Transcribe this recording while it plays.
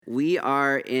We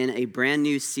are in a brand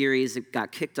new series that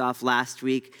got kicked off last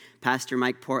week. Pastor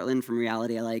Mike Portland from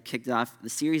Reality LA kicked off. The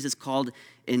series is called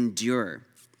Endure.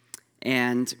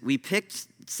 And we picked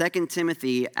 2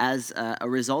 Timothy as a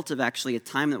result of actually a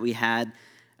time that we had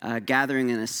gathering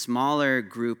in a smaller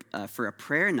group for a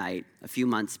prayer night a few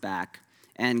months back.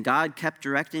 And God kept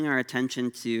directing our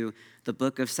attention to the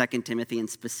book of 2 Timothy and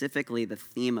specifically the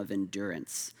theme of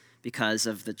endurance, because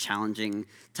of the challenging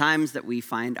times that we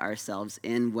find ourselves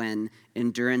in when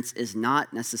endurance is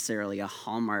not necessarily a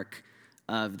hallmark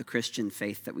of the Christian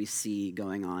faith that we see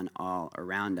going on all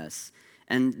around us.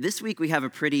 And this week we have a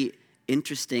pretty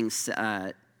interesting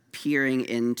peering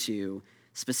into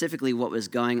specifically what was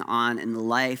going on in the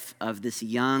life of this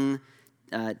young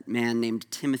man named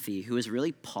Timothy, who was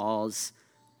really Paul's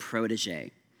protege.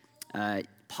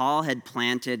 Paul had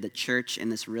planted the church in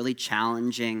this really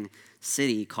challenging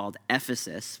city called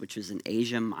Ephesus, which was in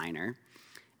Asia Minor.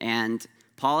 And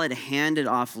Paul had handed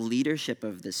off leadership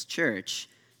of this church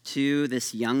to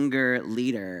this younger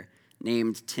leader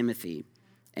named Timothy.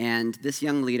 And this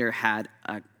young leader had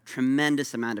a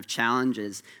tremendous amount of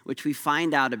challenges, which we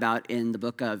find out about in the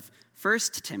book of 1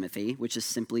 Timothy, which is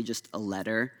simply just a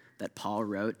letter that Paul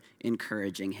wrote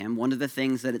encouraging him. One of the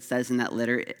things that it says in that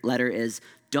letter is,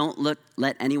 don't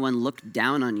let anyone look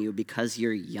down on you because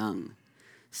you're young.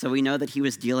 So we know that he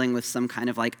was dealing with some kind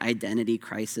of identity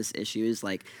crisis issues,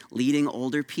 like leading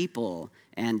older people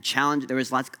and challenge. There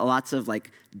was lots of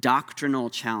doctrinal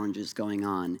challenges going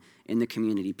on in the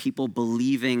community. People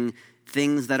believing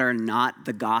things that are not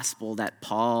the gospel that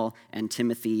Paul and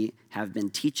Timothy have been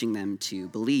teaching them to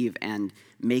believe, and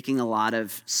making a lot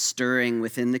of stirring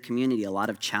within the community, a lot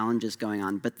of challenges going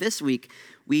on. But this week,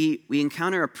 we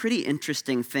encounter a pretty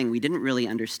interesting thing we didn't really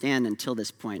understand until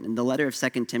this point. In the letter of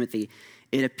 2 Timothy,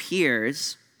 it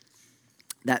appears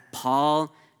that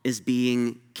Paul is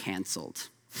being canceled.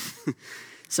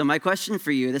 So my question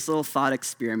for you, this little thought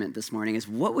experiment this morning, is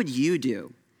what would you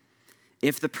do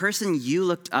if the person you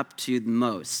looked up to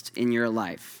most in your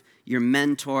life, your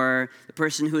mentor, the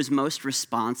person who is most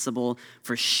responsible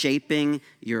for shaping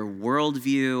your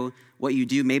worldview, what you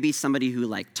do, maybe somebody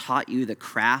who taught you the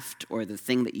craft or the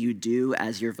thing that you do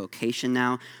as your vocation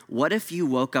now, what if you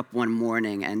woke up one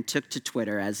morning and took to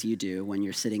Twitter, as you do when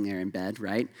you're sitting there in bed,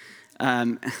 right?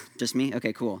 Just me?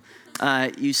 Okay, cool.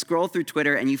 You scroll through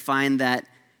Twitter and you find that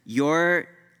your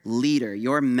leader,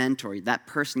 your mentor, that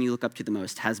person you look up to the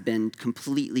most, has been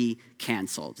completely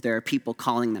canceled. There are people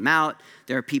calling them out.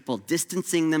 There are people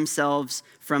distancing themselves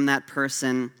from that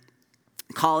person,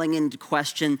 calling into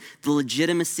question the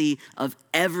legitimacy of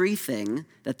everything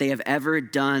that they have ever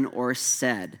done or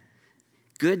said.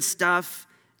 Good stuff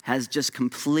has just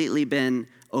completely been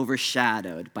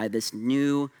overshadowed by this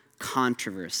new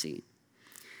controversy.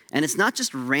 And it's not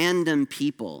just random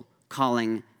people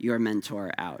calling your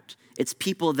mentor out. It's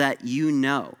people that you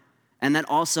know and that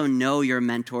also know your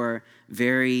mentor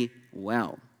very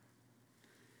well.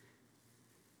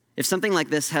 If something like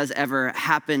this has ever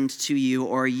happened to you,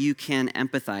 or you can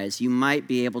empathize, you might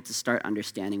be able to start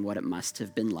understanding what it must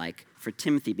have been like for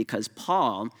Timothy, because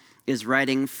Paul is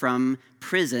writing from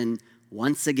prison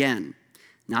once again.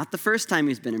 Not the first time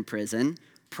he's been in prison,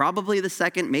 probably the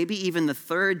second, maybe even the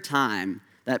third time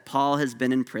that Paul has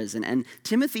been in prison. And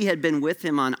Timothy had been with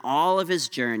him on all of his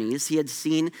journeys. He had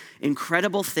seen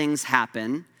incredible things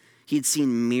happen. He'd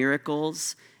seen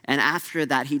miracles. And after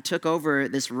that, he took over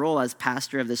this role as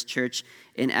pastor of this church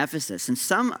in Ephesus. And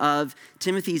some of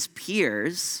Timothy's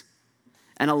peers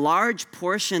and a large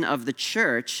portion of the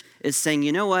church is saying,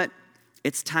 you know what?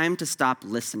 It's time to stop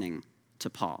listening to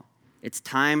Paul. It's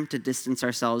time to distance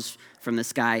ourselves from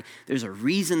this guy. There's a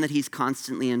reason that he's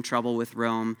constantly in trouble with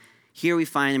Rome. Here we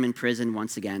find him in prison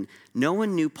once again. No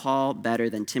one knew Paul better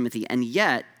than Timothy, and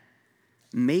yet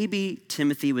maybe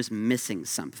Timothy was missing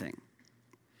something.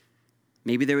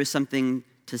 Maybe there was something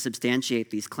to substantiate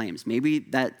these claims. Maybe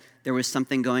that there was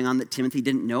something going on that Timothy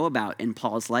didn't know about in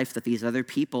Paul's life that these other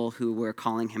people who were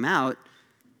calling him out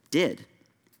did.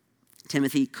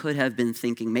 Timothy could have been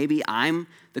thinking, maybe I'm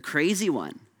the crazy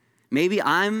one. Maybe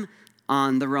I'm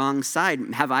on the wrong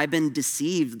side. Have I been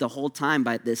deceived the whole time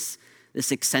by this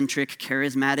eccentric,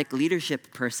 charismatic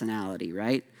leadership personality,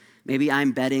 right? Maybe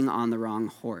I'm betting on the wrong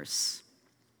horse.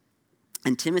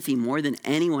 And Timothy, more than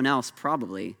anyone else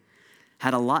probably,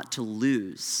 had a lot to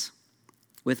lose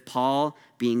with Paul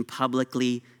being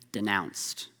publicly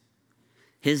denounced.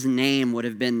 His name would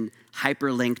have been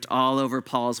hyperlinked all over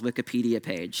Paul's Wikipedia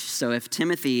page. So if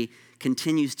Timothy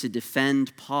continues to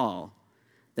defend Paul,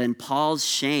 then Paul's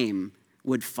shame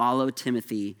would follow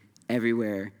Timothy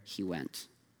everywhere he went.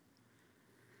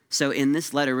 So in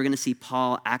this letter, we're going to see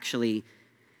Paul actually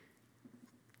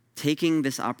taking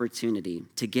this opportunity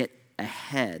to get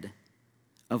ahead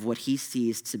of what he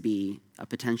sees to be a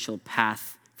potential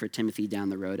path for Timothy down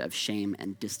the road of shame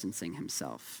and distancing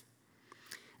himself.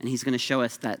 And he's going to show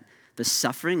us that the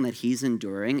suffering that he's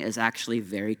enduring is actually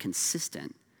very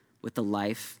consistent with the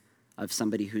life of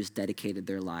somebody who's dedicated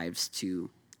their lives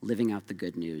to living out the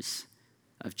good news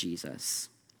of Jesus.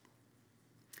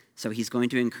 So he's going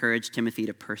to encourage Timothy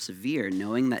to persevere,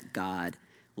 knowing that God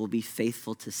will be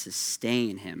faithful to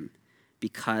sustain him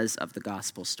because of the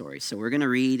gospel story. So we're going to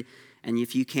read, and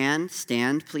if you can,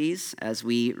 stand, please, as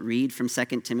we read from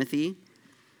 2 Timothy.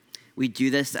 We do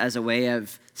this as a way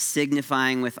of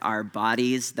signifying with our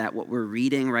bodies that what we're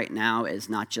reading right now is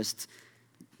not just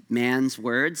man's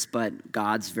words, but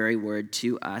God's very word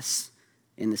to us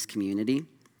in this community.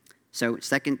 So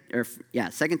 2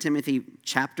 Timothy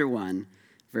chapter 1,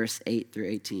 verse 8 through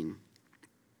 18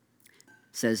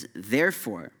 says,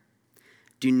 "Therefore,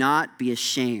 do not be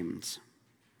ashamed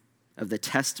of the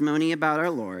testimony about our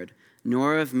Lord,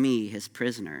 nor of me, his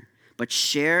prisoner, but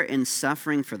share in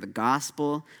suffering for the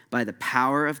gospel by the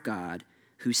power of God,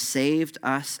 who saved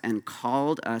us and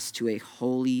called us to a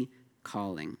holy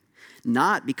calling,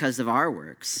 not because of our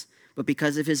works, but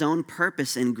because of his own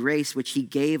purpose and grace, which he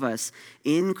gave us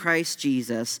in Christ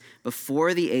Jesus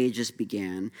before the ages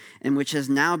began, and which has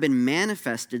now been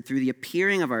manifested through the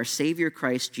appearing of our Savior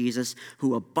Christ Jesus,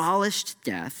 who abolished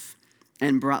death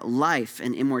and brought life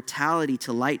and immortality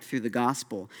to light through the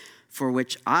gospel, for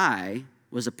which I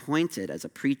was appointed as a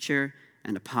preacher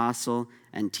and apostle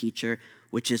and teacher,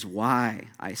 which is why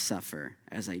I suffer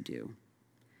as I do.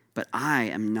 But I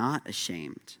am not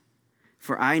ashamed,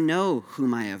 for I know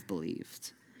whom I have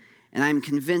believed, and I am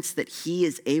convinced that he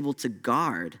is able to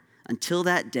guard until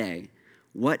that day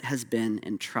what has been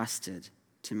entrusted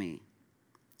to me.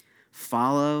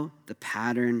 Follow the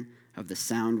pattern of the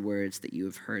sound words that you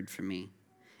have heard from me,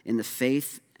 in the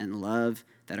faith and love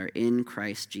that are in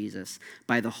Christ Jesus.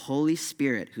 By the Holy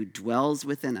Spirit who dwells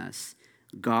within us,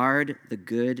 guard the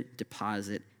good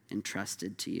deposit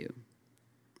entrusted to you.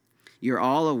 You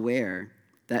are aware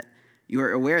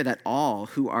that all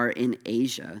who are in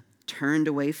Asia turned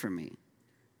away from me,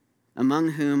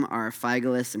 among whom are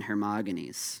Phygelus and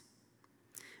Hermogenes.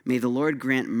 May the Lord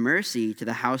grant mercy to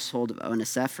the household of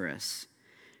Onesiphorus,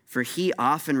 for he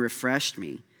often refreshed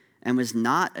me and was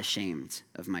not ashamed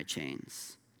of my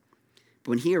chains. But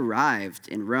when he arrived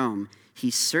in Rome, he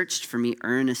searched for me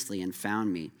earnestly and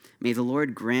found me. May the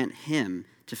Lord grant him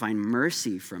to find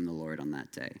mercy from the Lord on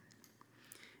that day.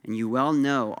 And you well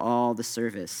know all the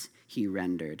service he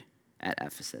rendered at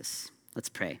Ephesus." Let's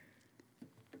pray.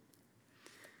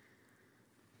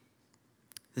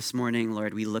 This morning,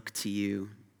 Lord, we look to you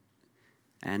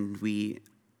and we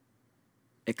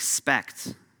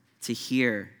expect to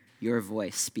hear your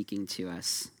voice speaking to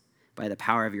us by the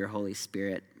power of your Holy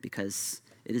Spirit, because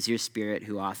it is your Spirit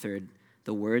who authored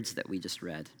the words that we just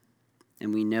read.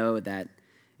 And we know that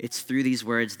it's through these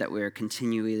words that we're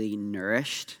continually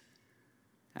nourished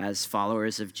as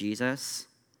followers of Jesus.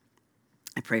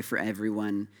 I pray for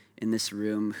everyone in this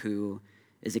room who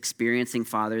is experiencing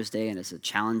Father's Day and it's a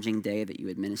challenging day, that you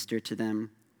would minister to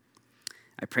them.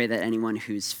 I pray that anyone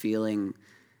who's feeling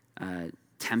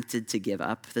tempted to give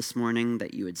up this morning,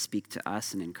 that you would speak to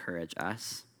us and encourage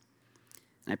us.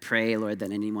 I pray, Lord,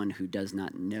 that anyone who does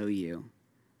not know you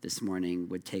this morning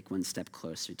would take one step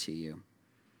closer to you.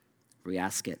 We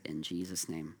ask it in Jesus'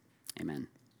 name. Amen.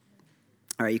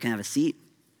 All right, you can have a seat.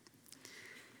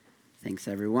 Thanks,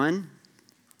 everyone.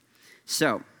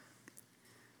 So,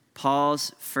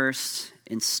 Paul's first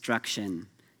instruction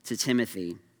to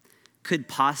Timothy could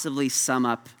possibly sum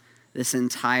up this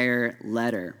entire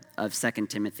letter of 2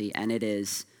 Timothy, and it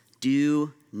is,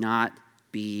 do not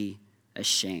be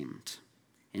ashamed,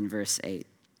 in verse 8.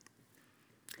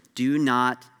 Do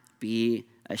not be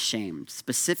ashamed,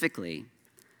 specifically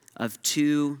of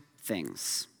two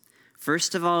things.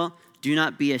 First of all, do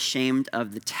not be ashamed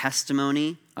of the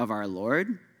testimony of our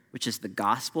Lord, which is the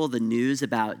gospel, the news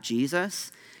about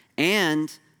Jesus,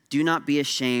 and do not be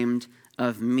ashamed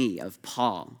of me, of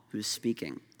Paul, who's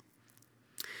speaking.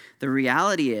 The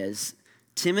reality is,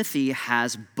 Timothy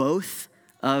has both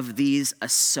of these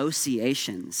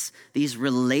associations, these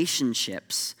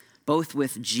relationships, both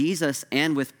with Jesus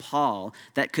and with Paul,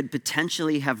 that could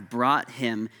potentially have brought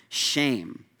him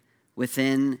shame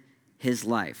within his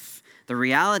life. The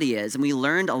reality is, and we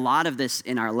learned a lot of this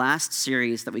in our last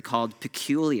series that we called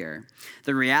Peculiar,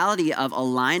 the reality of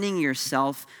aligning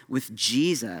yourself with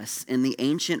Jesus in the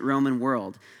ancient Roman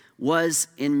world was,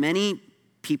 in many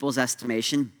people's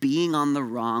estimation, being on the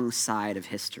wrong side of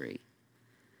history.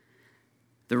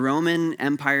 The Roman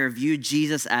Empire viewed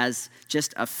Jesus as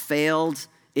just a failed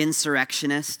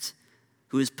insurrectionist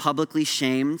who is publicly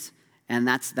shamed, and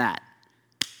that's that.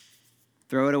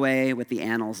 Throw it away with the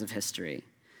annals of history.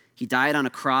 He died on a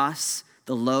cross,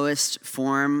 the lowest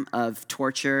form of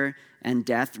torture and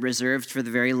death reserved for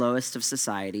the very lowest of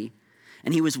society.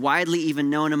 And he was widely even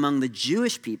known among the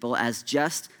Jewish people as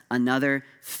just another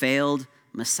failed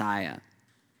Messiah.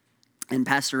 And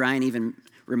Pastor Ryan even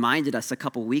reminded us a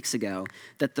couple weeks ago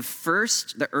that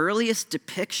the earliest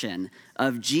depiction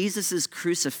of Jesus'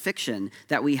 crucifixion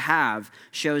that we have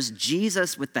shows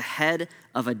Jesus with the head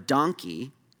of a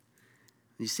donkey.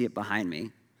 You see it behind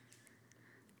me.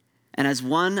 And as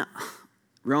one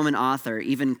Roman author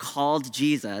even called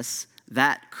Jesus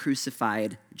that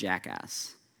crucified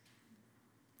jackass.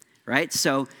 Right?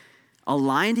 So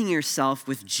aligning yourself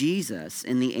with Jesus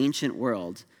in the ancient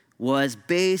world was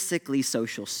basically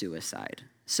social suicide.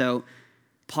 So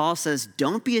Paul says,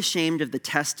 don't be ashamed of the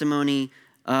testimony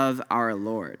of our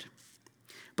Lord.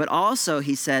 But also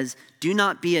he says, do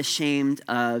not be ashamed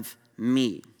of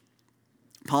me.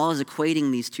 Paul is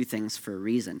equating these two things for a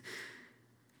reason.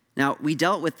 Now, we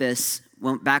dealt with this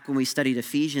back when we studied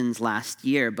Ephesians last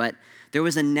year, but there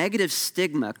was a negative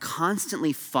stigma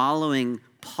constantly following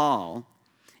Paul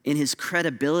in his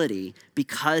credibility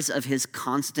because of his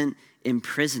constant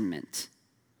imprisonment.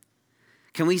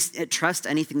 Can we trust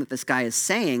anything that this guy is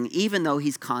saying, even though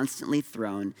he's constantly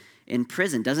thrown in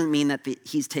prison? Doesn't mean that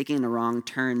he's taking a wrong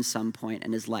turn some point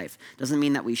in his life. Doesn't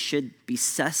mean that we should be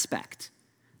suspect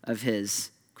of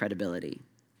his credibility.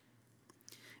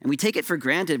 And we take it for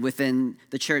granted within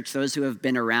the church, those who have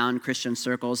been around Christian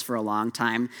circles for a long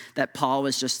time, that Paul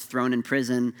was just thrown in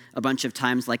prison a bunch of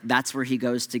times, like that's where he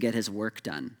goes to get his work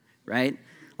done, right?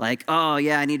 Like, oh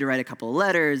yeah, I need to write a couple of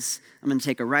letters. I'm going to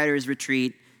take a writer's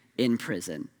retreat in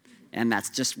prison. And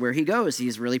that's just where he goes.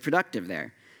 He's really productive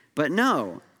there. But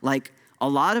no, like a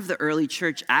lot of the early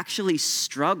church actually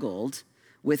struggled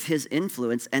with his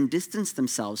influence and distanced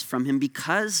themselves from him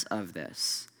because of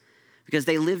this. Because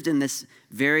they lived in this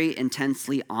very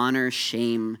intensely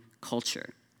honor-shame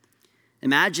culture.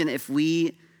 Imagine if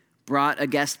we brought a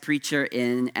guest preacher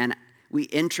in and we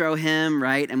intro him,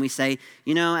 right? And we say,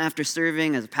 after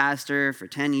serving as a pastor for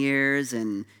 10 years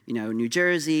in, New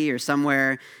Jersey or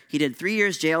somewhere, he did 3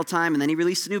 years jail time and then he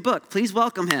released a new book. Please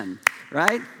welcome him,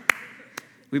 right?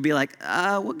 We'd be like,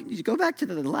 you go back to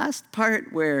the last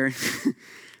part where...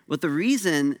 But the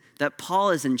reason that Paul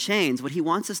is in chains, what he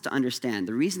wants us to understand,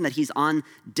 the reason that he's on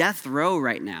death row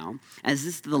right now, as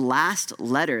this is the last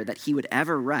letter that he would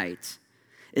ever write,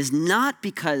 is not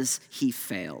because he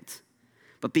failed,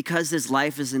 but because his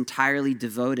life is entirely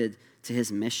devoted to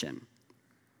his mission.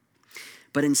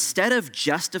 But instead of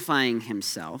justifying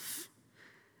himself,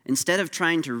 instead of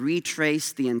trying to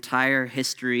retrace the entire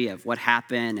history of what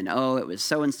happened and, it was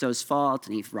so-and-so's fault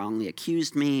and he wrongly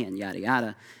accused me and yada,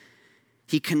 yada,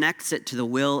 he connects it to the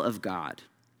will of God.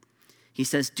 He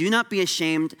says, do not be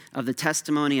ashamed of the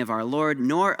testimony of our Lord,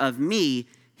 nor of me,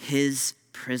 his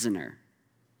prisoner.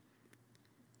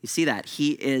 You see that?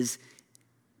 He is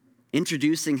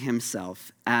introducing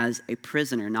himself as a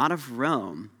prisoner, not of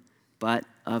Rome, but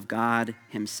of God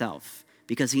himself.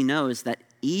 Because he knows that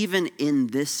even in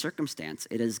this circumstance,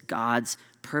 it is God's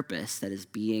purpose that is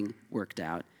being worked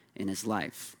out in his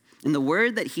life. And the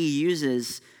word that he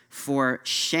uses for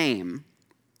shame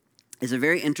is a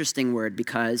very interesting word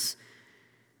because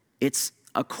it's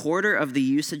a quarter of the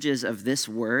usages of this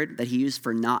word that he used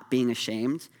for not being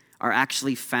ashamed are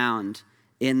actually found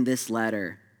in this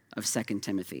letter of 2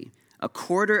 Timothy. A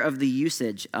quarter of the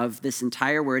usage of this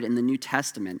entire word in the New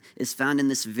Testament is found in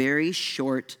this very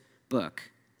short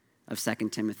book of 2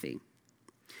 Timothy.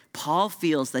 Paul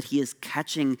feels that he is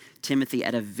catching Timothy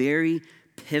at a very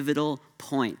pivotal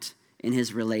point in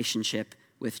his relationship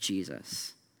with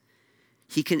Jesus.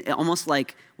 He can, almost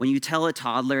like when you tell a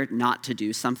toddler not to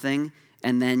do something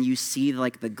and then you see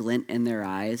like the glint in their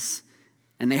eyes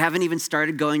and they haven't even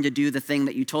started going to do the thing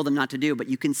that you told them not to do, but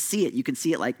you can see it. You can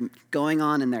see it like going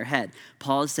on in their head.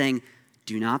 Paul is saying,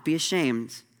 do not be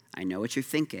ashamed. I know what you're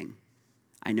thinking.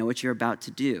 I know what you're about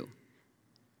to do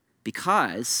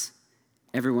because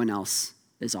everyone else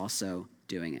is also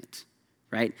doing it,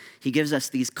 right? He gives us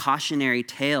these cautionary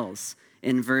tales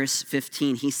in verse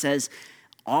 15. He says,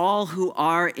 all who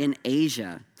are in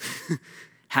Asia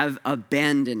have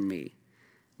abandoned me.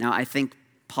 Now, I think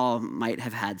Paul might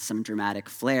have had some dramatic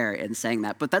flair in saying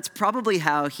that, but that's probably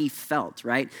how he felt,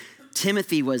 right?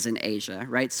 Timothy was in Asia,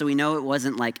 right? So we know it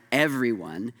wasn't like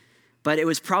everyone, but it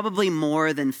was probably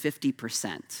more than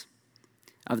 50%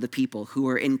 of the people who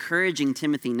were encouraging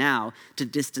Timothy now to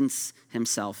distance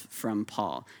himself from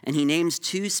Paul. And he names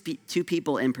two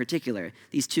people in particular,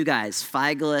 these two guys,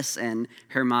 Phygelus and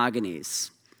Hermogenes.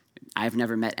 I've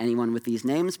never met anyone with these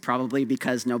names, probably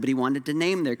because nobody wanted to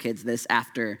name their kids this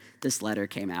after this letter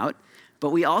came out. But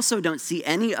we also don't see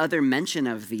any other mention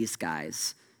of these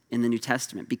guys in the New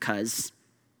Testament because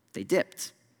they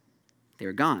dipped. They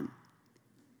were gone.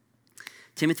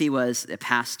 Timothy was a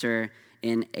pastor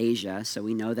in Asia, so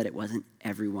we know that it wasn't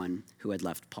everyone who had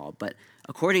left Paul. But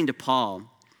according to Paul,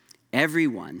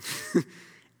 everyone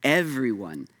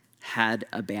had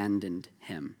abandoned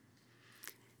him.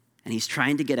 And he's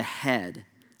trying to get ahead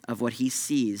of what he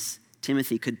sees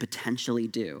Timothy could potentially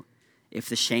do if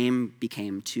the shame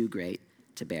became too great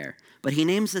to bear. But he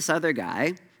names this other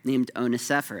guy named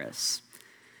Onesiphorus.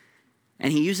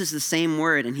 And he uses the same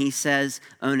word, and he says,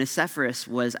 Onesiphorus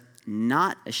was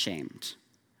not ashamed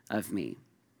of me.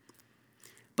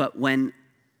 But when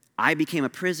I became a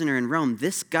prisoner in Rome,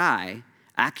 this guy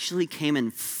actually came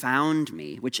and found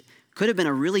me, which could have been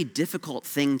a really difficult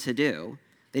thing to do.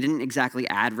 They didn't exactly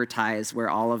advertise where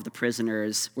all of the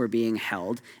prisoners were being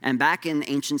held. And back in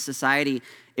ancient society,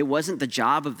 it wasn't the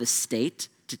job of the state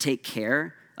to take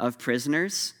care of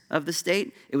prisoners of the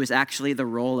state. It was actually the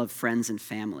role of friends and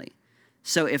family.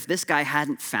 So if this guy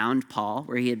hadn't found Paul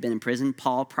where he had been in prison,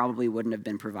 Paul probably wouldn't have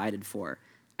been provided for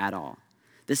at all.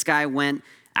 This guy went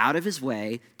out of his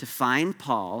way to find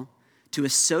Paul, to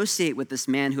associate with this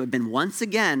man who had been once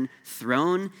again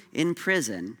thrown in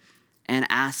prison, and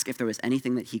ask if there was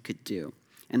anything that he could do.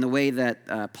 And the way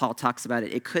that Paul talks about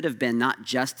it, it could have been not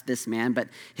just this man, but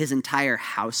his entire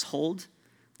household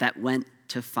that went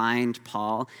to find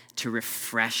Paul to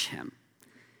refresh him.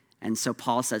 And so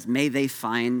Paul says, may they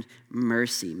find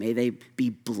mercy. May they be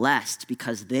blessed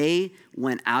because they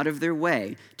went out of their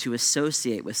way to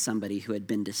associate with somebody who had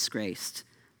been disgraced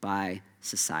by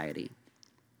society.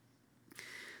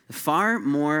 The far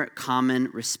more common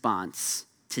response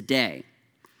today,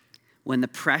 when the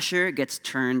pressure gets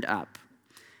turned up,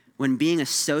 when being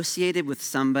associated with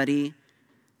somebody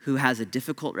who has a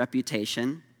difficult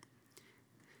reputation,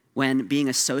 when being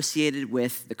associated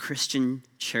with the Christian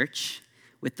church,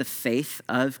 with the faith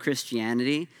of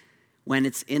Christianity, when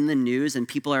it's in the news and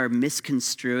people are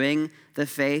misconstruing the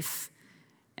faith,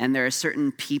 and there are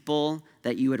certain people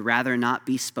that you would rather not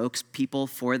be spokespeople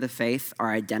for the faith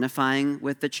are identifying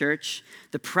with the church,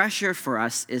 the pressure for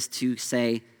us is to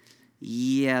say,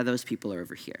 yeah, those people are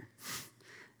over here.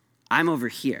 I'm over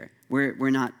here. We're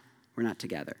not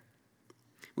together.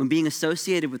 When being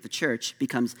associated with the church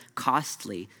becomes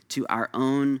costly to our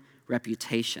own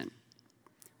reputation,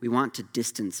 we want to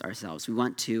distance ourselves. We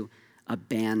want to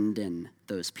abandon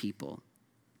those people,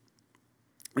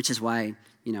 which is why,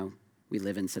 we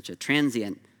live in such a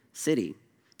transient city,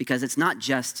 because it's not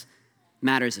just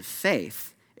matters of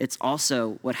faith, it's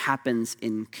also what happens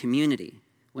in community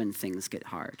when things get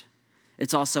hard.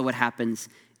 It's also what happens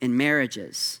in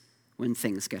marriages when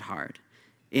things get hard.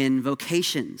 In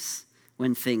vocations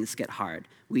when things get hard,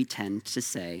 we tend to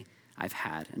say, I've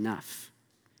had enough.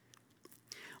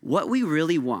 What we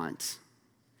really want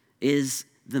is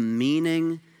the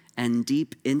meaning and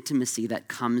deep intimacy that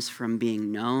comes from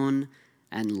being known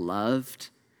and loved,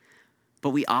 but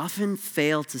we often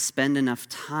fail to spend enough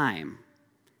time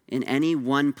in any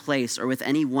one place or with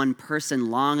any one person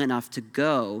long enough to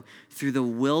go through the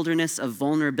wilderness of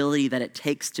vulnerability that it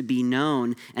takes to be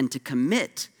known and to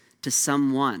commit to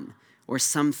someone or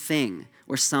something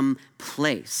or some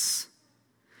place.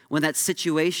 When that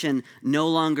situation no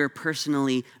longer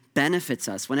personally benefits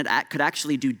us, when it could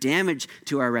actually do damage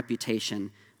to our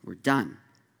reputation, we're done.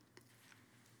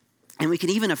 And we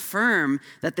can even affirm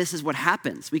that this is what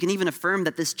happens. We can even affirm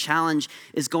that this challenge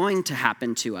is going to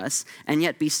happen to us, and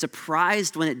yet be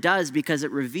surprised when it does because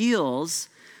it reveals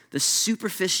the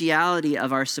superficiality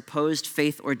of our supposed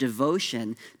faith or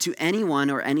devotion to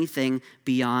anyone or anything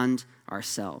beyond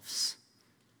ourselves.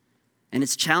 And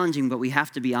it's challenging, but we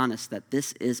have to be honest that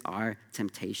this is our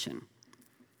temptation.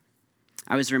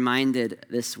 I was reminded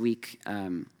this week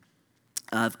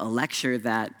of a lecture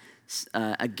that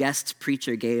a guest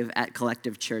preacher gave at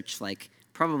Collective Church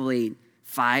probably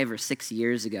 5 or 6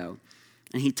 years ago.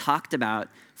 And he talked about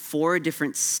 4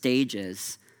 different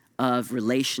stages of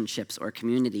relationships or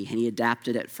community, and he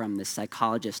adapted it from this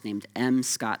psychologist named M.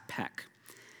 Scott Peck.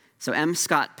 So M.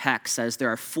 Scott Peck says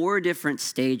there are 4 different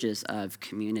stages of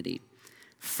community.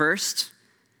 First,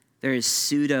 there is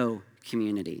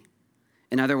pseudo-community.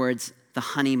 In other words, the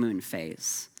honeymoon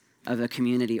phase of a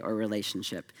community or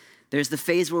relationship. There's the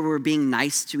phase where we're being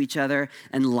nice to each other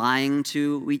and lying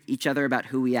to each other about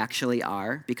who we actually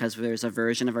are because there's a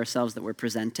version of ourselves that we're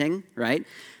presenting, right?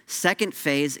 Second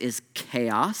phase is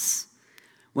chaos,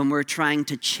 when we're trying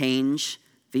to change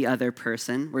the other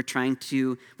person.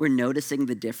 We're noticing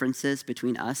the differences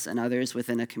between us and others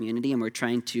within a community, and we're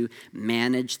trying to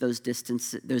manage those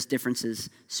differences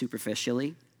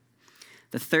superficially.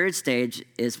 The third stage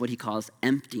is what he calls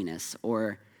emptiness,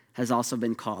 or has also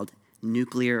been called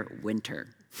nuclear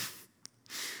winter.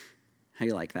 How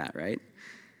you like that, right?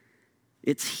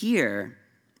 It's here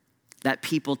that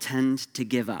people tend to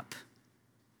give up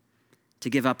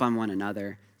on one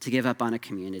another, to give up on a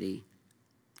community,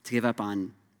 to give up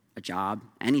on a job,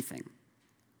 anything.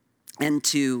 And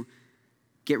to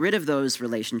get rid of those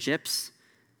relationships,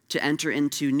 to enter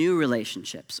into new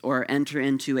relationships, or enter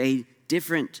into a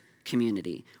different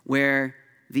community where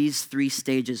these three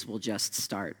stages will just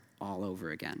start all over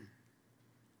again.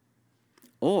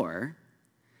 Or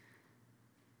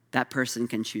that person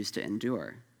can choose to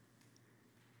endure.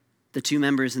 The two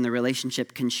members in the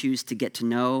relationship can choose to get to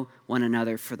know one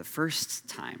another for the first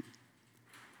time,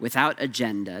 without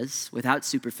agendas, without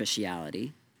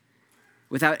superficiality,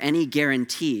 without any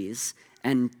guarantees,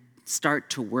 and start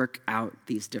to work out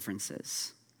these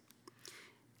differences.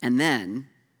 And then,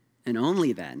 and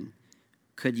only then,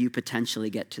 could you potentially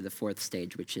get to the fourth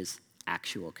stage, which is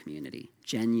actual community,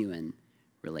 genuine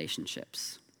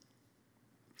relationships.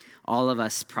 All of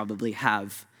us probably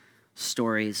have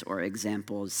stories or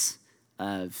examples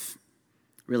of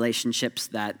relationships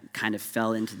that kind of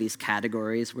fell into these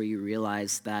categories where you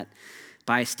realize that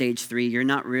by stage 3, you're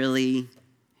not really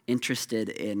interested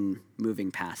in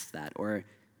moving past that, or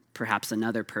perhaps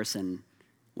another person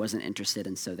wasn't interested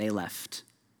and so they left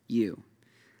you.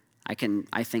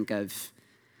 I think of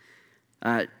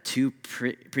two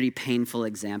pretty painful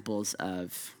examples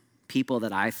of people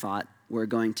that I thought were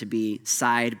going to be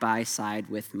side by side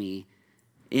with me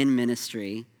in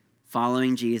ministry,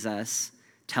 following Jesus,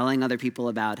 telling other people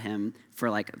about him for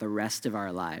like the rest of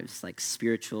our lives, like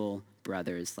spiritual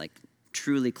brothers, like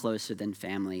truly closer than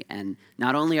family. And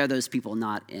not only are those people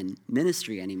not in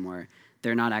ministry anymore,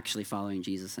 they're not actually following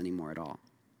Jesus anymore at all.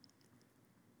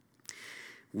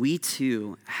 We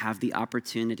too have the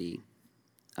opportunity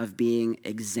of being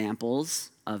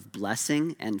examples of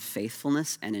blessing and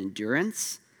faithfulness and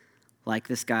endurance, like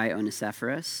this guy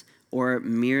Onesiphorus, or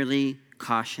merely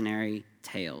cautionary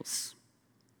tales.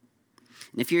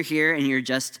 And if you're here and you're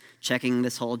just checking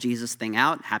this whole Jesus thing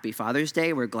out, happy Father's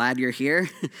Day. We're glad you're here.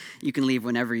 You can leave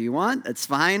whenever you want. That's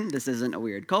fine. This isn't a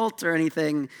weird cult or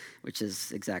anything, which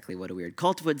is exactly what a weird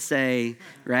cult would say,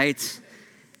 right?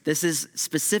 This is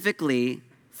specifically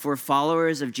for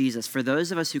followers of Jesus, for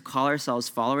those of us who call ourselves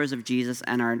followers of Jesus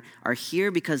and are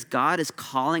here because God is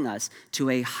calling us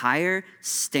to a higher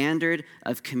standard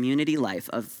of community life,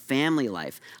 of family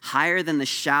life, higher than the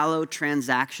shallow,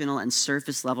 transactional, and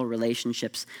surface-level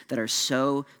relationships that are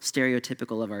so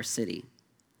stereotypical of our city.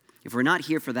 If we're not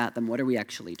here for that, then what are we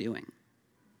actually doing?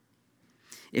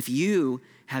 If you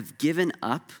have given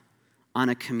up on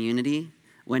a community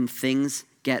when things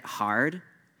get hard,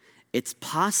 it's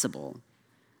possible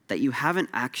that you haven't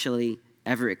actually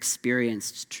ever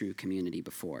experienced true community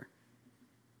before.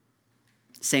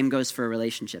 Same goes for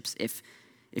relationships. If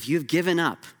you've given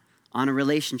up on a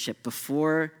relationship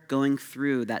before going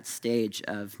through that stage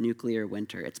of nuclear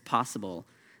winter, it's possible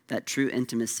that true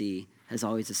intimacy has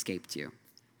always escaped you.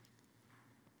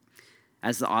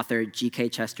 As the author G.K.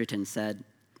 Chesterton said,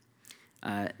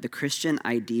 the Christian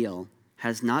ideal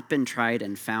has not been tried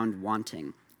and found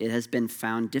wanting. It has been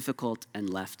found difficult and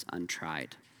left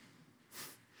untried.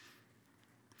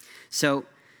 So,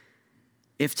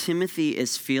 if Timothy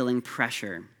is feeling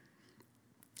pressure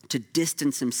to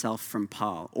distance himself from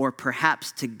Paul, or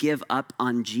perhaps to give up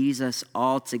on Jesus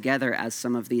altogether, as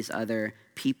some of these other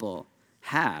people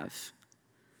have,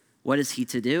 what is he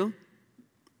to do?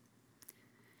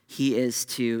 He is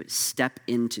to step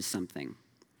into something.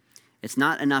 It's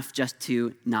not enough just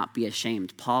to not be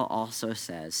ashamed. Paul also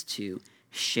says to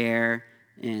share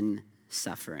in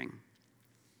suffering.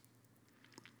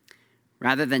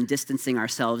 Rather than distancing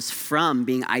ourselves from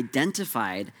being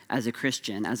identified as a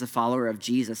Christian, as a follower of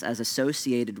Jesus, as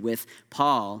associated with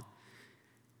Paul,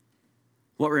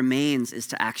 what remains is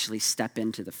to actually step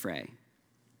into the fray.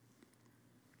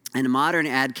 And a modern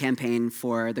ad campaign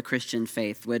for the Christian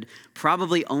faith would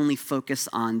probably only focus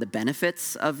on the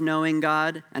benefits of knowing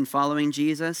God and following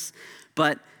Jesus,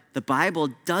 but the Bible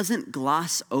doesn't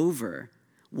gloss over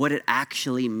what it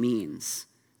actually means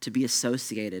to be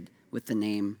associated with the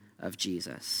name of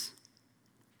Jesus.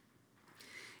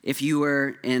 If you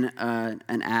were in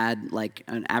an ad, like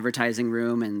an advertising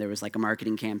room, and there was like a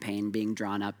marketing campaign being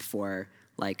drawn up for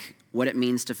like what it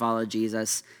means to follow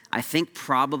Jesus, I think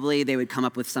probably they would come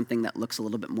up with something that looks a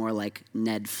little bit more like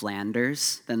Ned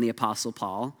Flanders than the Apostle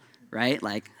Paul, right?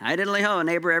 Like, hi diddly ho,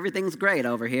 neighbor, everything's great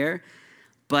over here.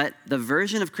 But the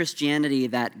version of Christianity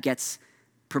that gets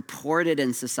purported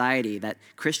in society, that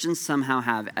Christians somehow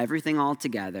have everything all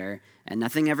together and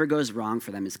nothing ever goes wrong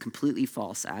for them, is completely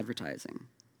false advertising.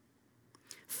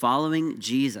 Following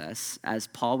Jesus, as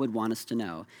Paul would want us to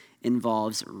know,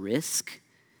 involves risk,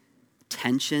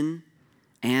 tension,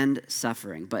 and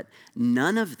suffering. But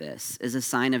none of this is a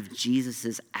sign of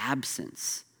Jesus'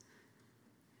 absence.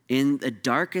 In the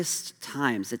darkest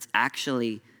times, it's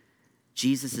actually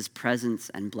Jesus' presence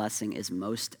and blessing is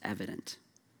most evident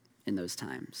in those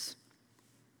times.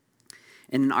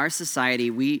 And in our society,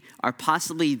 we are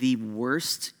possibly the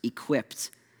worst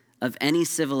equipped of any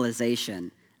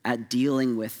civilization at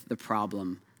dealing with the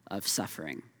problem of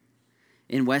suffering.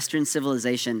 In Western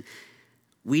civilization,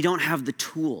 we don't have the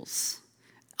tools.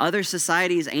 Other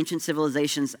societies, ancient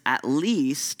civilizations, at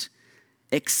least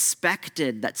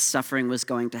expected that suffering was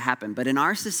going to happen. But in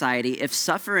our society, if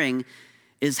suffering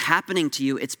is happening to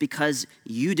you, it's because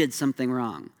you did something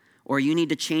wrong, or you need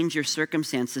to change your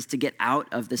circumstances to get out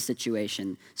of the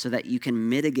situation so that you can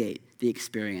mitigate the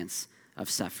experience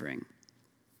of suffering.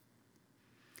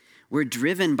 We're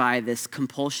driven by this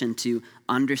compulsion to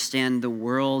understand the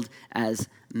world as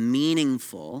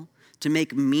meaningful, to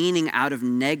make meaning out of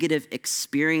negative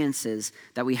experiences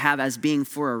that we have as being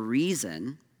for a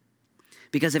reason.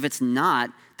 Because if it's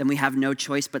not, then we have no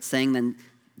choice but saying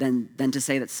then to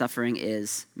say that suffering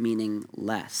is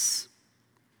meaningless.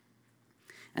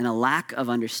 And a lack of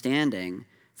understanding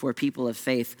for people of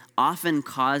faith often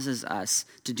causes us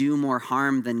to do more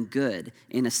harm than good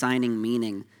in assigning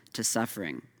meaning to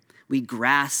suffering. We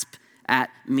grasp at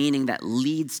meaning that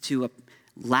leads to a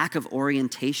lack of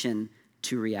orientation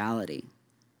to reality.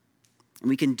 And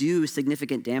we can do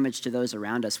significant damage to those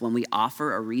around us when we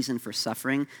offer a reason for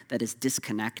suffering that is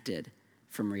disconnected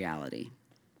from reality.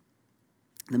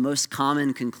 The most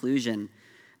common conclusion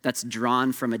that's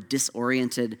drawn from a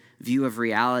disoriented view of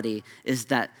reality is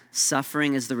that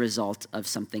suffering is the result of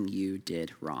something you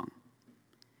did wrong,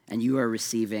 and you are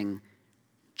receiving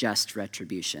just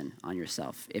retribution on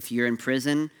yourself. If you're in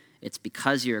prison, it's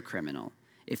because you're a criminal.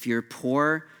 If you're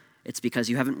poor, it's because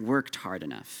you haven't worked hard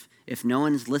enough. If no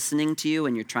one's listening to you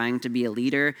and you're trying to be a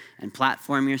leader and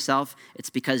platform yourself, it's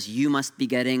because you must be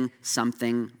getting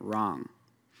something wrong.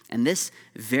 And this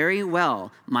very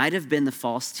well might have been the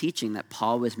false teaching that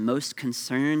Paul was most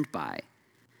concerned by,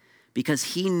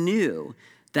 because he knew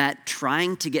that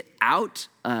trying to get out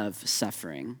of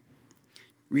suffering,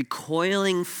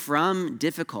 recoiling from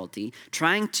difficulty,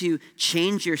 trying to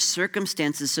change your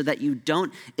circumstances so that you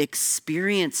don't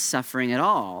experience suffering at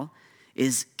all,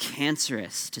 is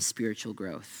cancerous to spiritual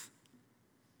growth.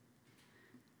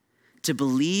 To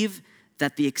believe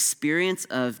that the experience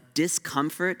of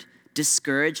discomfort,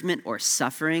 discouragement, or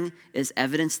suffering is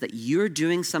evidence that you're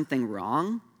doing something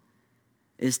wrong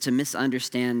is to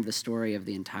misunderstand the story of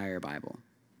the entire Bible.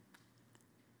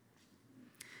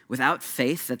 Without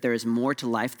faith that there is more to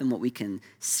life than what we can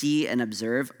see and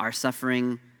observe, our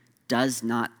suffering does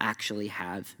not actually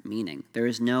have meaning. There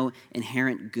is no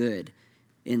inherent good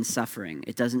in suffering.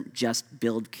 It doesn't just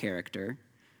build character,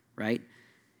 right?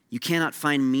 You cannot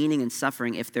find meaning in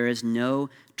suffering if there is no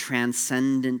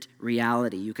transcendent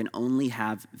reality. You can only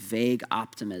have vague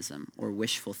optimism or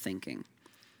wishful thinking.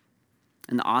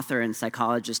 And the author and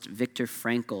psychologist Viktor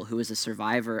Frankl, who was a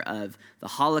survivor of the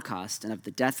Holocaust and of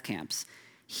the death camps,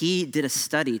 he did a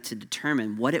study to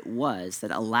determine what it was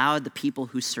that allowed the people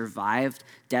who survived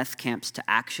death camps to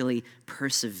actually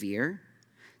persevere,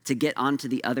 to get onto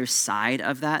the other side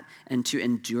of that, and to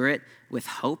endure it with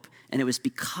hope. And it was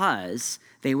because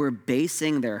they were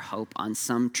basing their hope on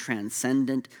some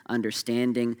transcendent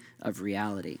understanding of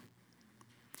reality.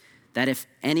 That if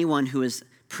anyone who was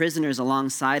prisoners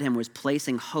alongside him was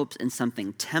placing hopes in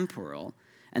something temporal,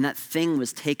 and that thing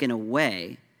was taken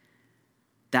away,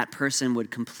 that person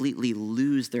would completely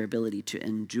lose their ability to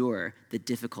endure the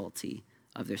difficulty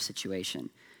of their situation.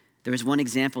 There was one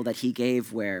example that he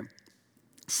gave where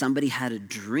somebody had a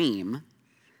dream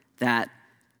that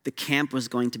the camp was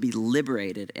going to be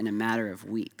liberated in a matter of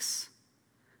weeks.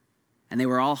 And they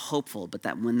were all hopeful, but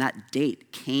that when that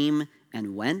date came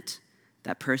and went,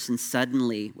 that person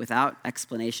suddenly, without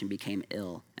explanation, became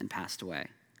ill and passed away.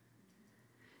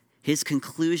 His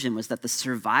conclusion was that the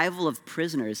survival of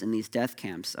prisoners in these death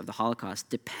camps of the Holocaust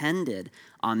depended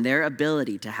on their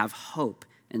ability to have hope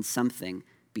in something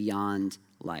beyond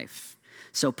life.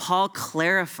 So Paul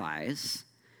clarifies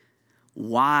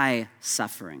why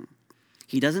suffering.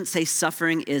 He doesn't say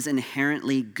suffering is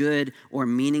inherently good or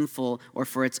meaningful or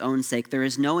for its own sake. There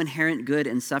is no inherent good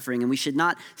in suffering, and we should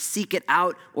not seek it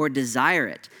out or desire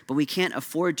it. But we can't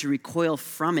afford to recoil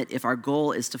from it if our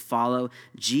goal is to follow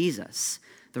Jesus.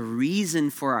 The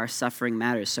reason for our suffering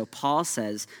matters. So Paul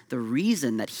says the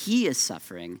reason that he is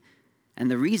suffering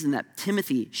and the reason that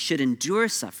Timothy should endure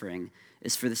suffering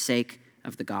is for the sake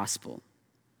of the gospel.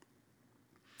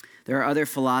 There are other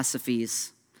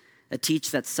philosophies that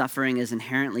teach that suffering is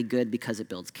inherently good because it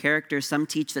builds character. Some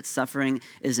teach that suffering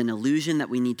is an illusion that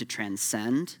we need to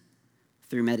transcend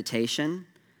through meditation.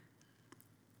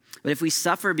 But if we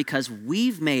suffer because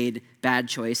we've made bad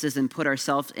choices and put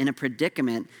ourselves in a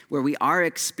predicament where we are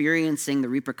experiencing the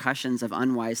repercussions of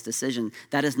unwise decision,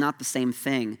 that is not the same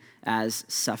thing as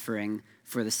suffering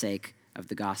for the sake of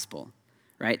the gospel,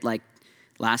 right? Like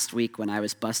last week when I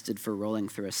was busted for rolling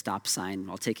through a stop sign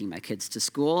while taking my kids to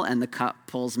school, and the cop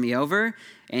pulls me over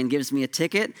and gives me a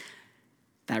ticket.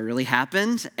 That really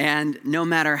happened. And no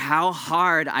matter how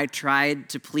hard I tried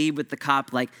to plead with the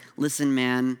cop, like, listen,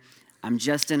 man, I'm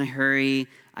just in a hurry.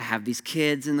 I have these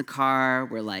kids in the car.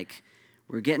 We're late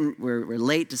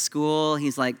to school.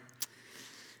 He's like,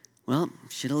 well,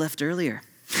 should have left earlier.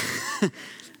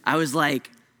 I was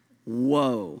like,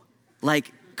 whoa.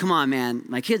 Like, come on, man.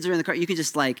 My kids are in the car. You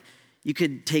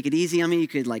could take it easy on me. You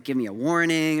could give me a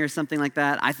warning or something like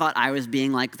that. I thought I was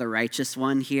being the righteous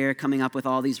one here, coming up with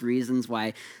all these reasons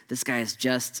why this guy is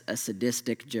just a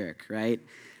sadistic jerk, right?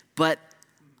 But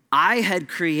I had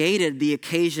created the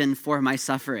occasion for my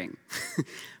suffering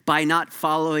by not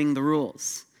following the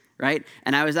rules, right?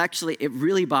 And it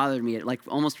really bothered me. It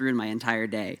almost ruined my entire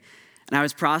day. And I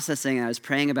was processing, and I was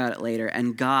praying about it later,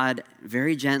 and God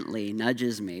very gently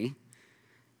nudges me,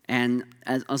 and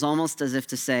as almost as if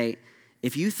to say,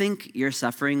 if you think you're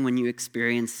suffering when you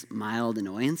experience mild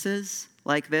annoyances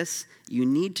like this, you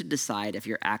need to decide if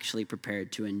you're actually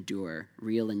prepared to endure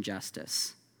real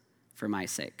injustice for my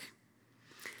sake.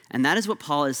 And that is what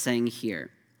Paul is saying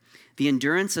here. The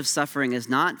endurance of suffering is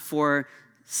not for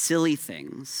silly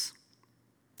things.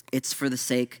 It's for the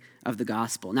sake of the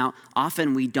gospel. Now,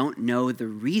 often we don't know the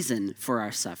reason for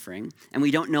our suffering, and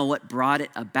we don't know what brought it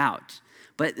about.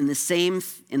 But in the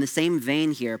same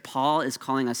vein here, Paul is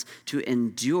calling us to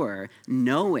endure,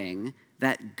 knowing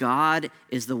that God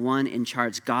is the one in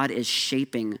charge. God is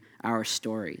shaping our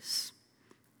stories.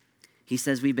 He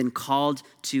says we've been called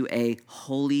to a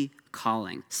holy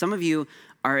calling. Some of you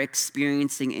are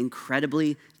experiencing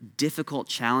incredibly difficult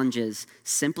challenges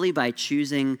simply by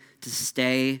choosing to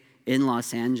stay in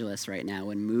Los Angeles right now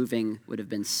when moving would have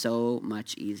been so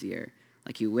much easier.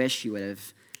 You wish you would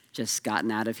have just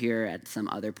gotten out of here at some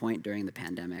other point during the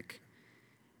pandemic.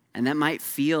 And that might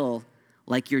feel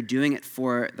like you're doing it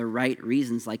for the right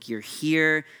reasons, like you're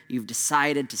here, you've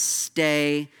decided to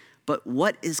stay, but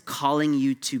what is calling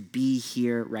you to be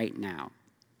here right now?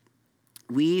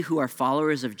 We who are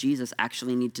followers of Jesus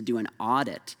actually need to do an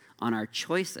audit on our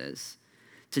choices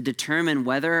to determine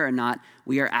whether or not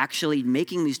we are actually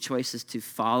making these choices to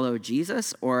follow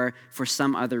Jesus or for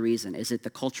some other reason. Is it the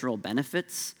cultural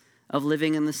benefits of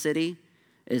living in the city?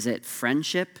 Is it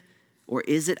friendship? Or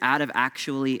is it out of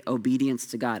actually obedience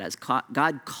to God? Has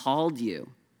God called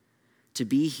you to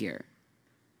be here?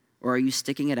 Or are you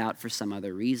sticking it out for some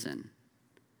other reason?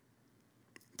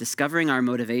 Discovering our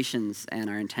motivations and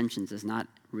our intentions is not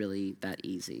really that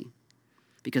easy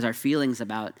because our feelings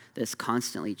about this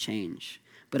constantly change.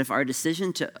 But if our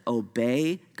decision to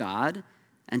obey God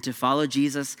and to follow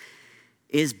Jesus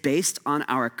is based on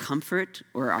our comfort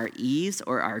or our ease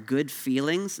or our good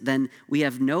feelings, then we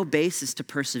have no basis to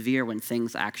persevere when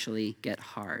things actually get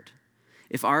hard.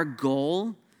 If our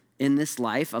goal in this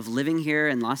life of living here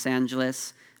in Los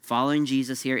Angeles, following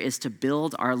Jesus here, is to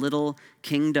build our little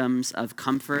kingdoms of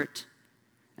comfort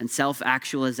and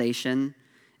self-actualization,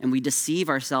 and we deceive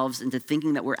ourselves into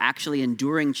thinking that we're actually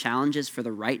enduring challenges for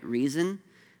the right reason,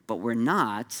 but we're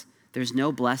not, there's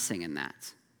no blessing in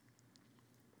that.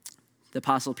 The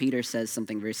Apostle Peter says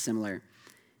something very similar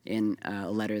in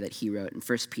a letter that he wrote in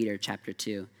 1 Peter chapter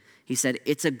 2. He said,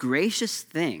 "It's a gracious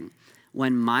thing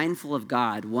when mindful of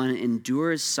God, one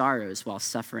endures sorrows while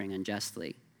suffering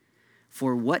unjustly.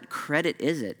 For what credit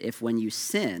is it if when you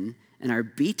sin and are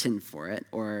beaten for it,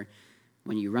 or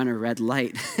when you run a red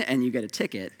light and you get a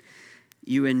ticket,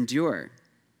 you endure?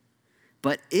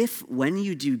 But if when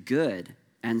you do good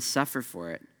and suffer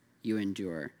for it, you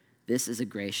endure, this is a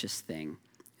gracious thing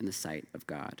in the sight of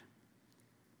God."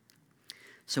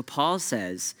 So Paul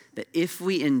says that if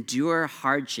we endure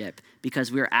hardship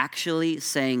because we're actually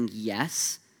saying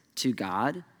yes to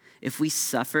God, if we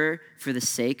suffer for the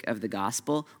sake of the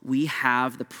gospel, we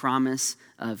have the promise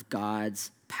of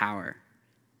God's power.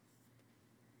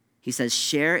 He says,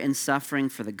 share in suffering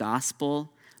for the gospel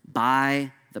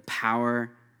by the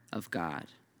power of God.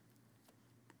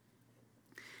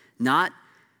 Not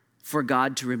for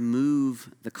God to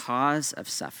remove the cause of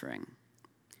suffering,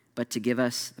 but to give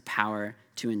us the power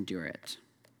to endure it.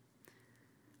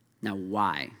 Now,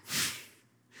 why?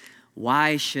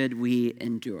 Why should we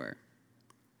endure?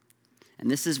 And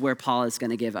this is where Paul is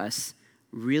going to give us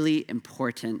really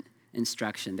important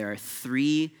instruction. There are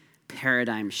 3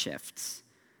 paradigm shifts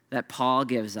that Paul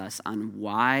gives us on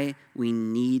why we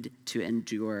need to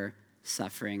endure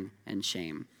suffering and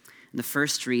shame. And the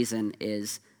first reason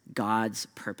is God's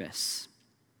purpose.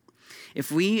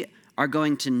 If we are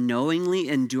going to knowingly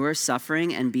endure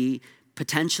suffering and be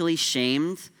potentially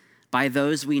shamed by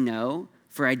those we know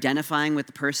for identifying with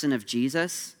the person of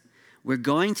Jesus, we're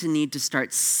going to need to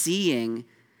start seeing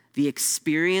the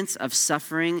experience of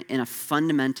suffering in a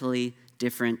fundamentally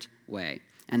different way.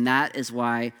 And that is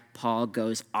why Paul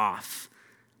goes off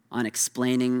on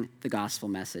explaining the gospel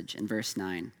message in verse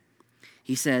 9.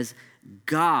 He says,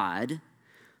 God,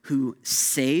 who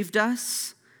saved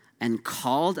us and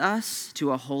called us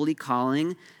to a holy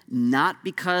calling, not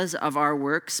because of our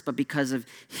works, but because of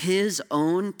his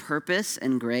own purpose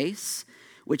and grace,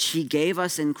 which he gave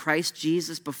us in Christ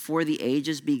Jesus before the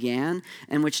ages began,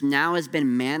 and which now has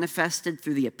been manifested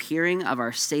through the appearing of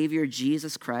our Savior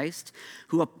Jesus Christ,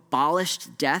 who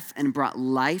abolished death and brought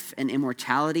life and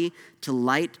immortality to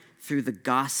light through the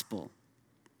gospel.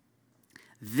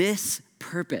 This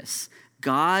purpose,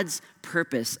 God's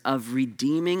purpose of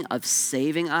redeeming, of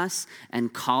saving us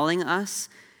and calling us,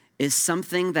 is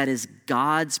something that is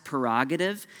God's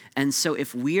prerogative. And so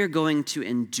if we are going to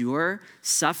endure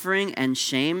suffering and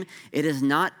shame, it is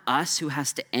not us who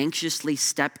has to anxiously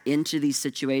step into these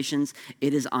situations.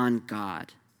 It is on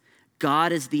God.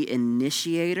 God is the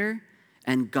initiator,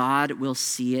 and God will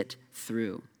see it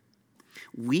through.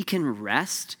 We can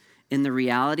rest in the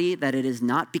reality that it is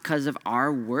not because of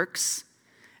our works,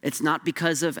 it's not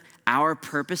because of our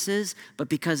purposes, but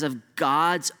because of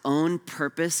God's own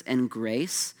purpose and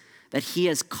grace that he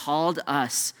has called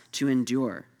us to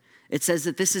endure. It says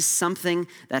that this is something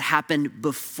that happened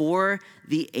before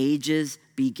the ages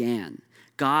began.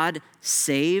 God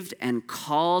saved and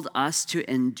called us to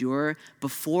endure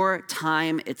before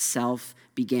time itself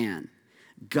began.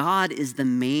 God is the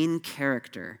main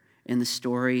character in the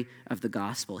story of the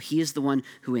gospel. He is the one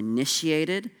who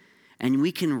initiated, and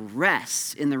we can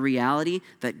rest in the reality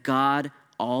that God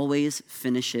always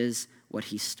finishes what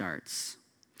he starts.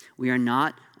 We are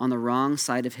not on the wrong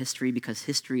side of history because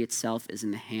history itself is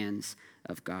in the hands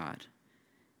of God.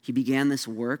 He began this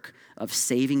work of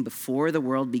saving before the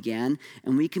world began,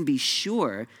 and we can be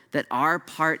sure that our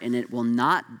part in it will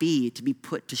not be to be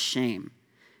put to shame.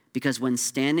 Because when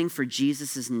standing for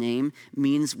Jesus' name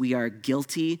means we are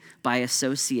guilty by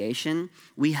association,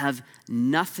 we have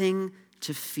nothing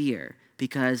to fear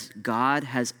because God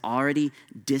has already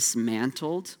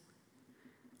dismantled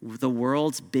the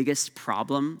world's biggest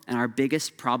problem, and our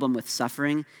biggest problem with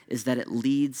suffering is that it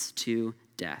leads to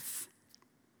death.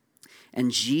 And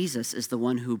Jesus is the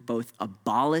one who both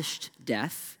abolished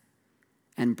death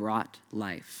and brought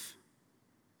life.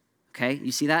 Okay,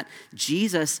 you see that?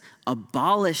 Jesus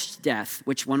abolished death,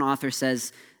 which one author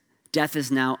says, death is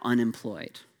now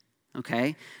unemployed.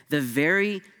 Okay? The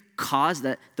very cause,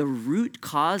 the root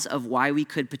cause of why we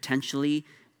could potentially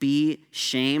be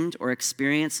shamed or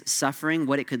experience suffering,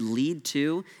 what it could lead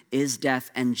to is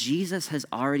death. And Jesus has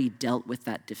already dealt with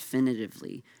that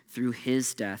definitively through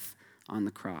his death on the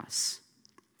cross.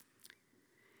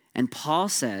 And Paul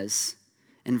says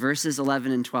in verses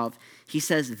 11 and 12, he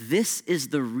says, this is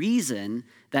the reason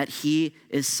that he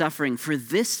is suffering. For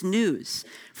this news,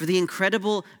 for the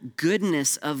incredible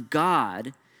goodness of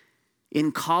God in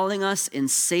calling us, in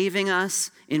saving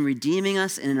us, in redeeming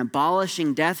us, and in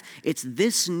abolishing death. It's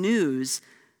this news,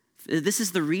 this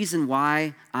is the reason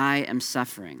why I am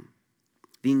suffering.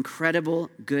 The incredible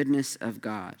goodness of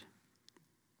God.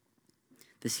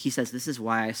 He says, this is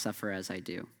why I suffer as I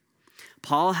do.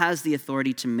 Paul has the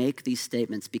authority to make these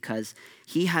statements because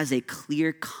he has a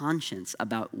clear conscience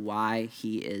about why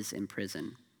he is in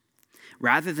prison.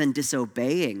 Rather than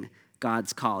disobeying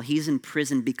God's call, he's in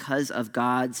prison because of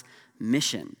God's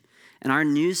mission. And our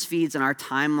news feeds and our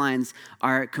timelines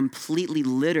are completely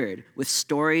littered with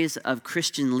stories of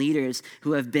Christian leaders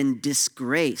who have been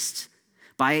disgraced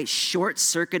by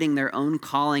short-circuiting their own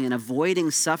calling and avoiding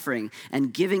suffering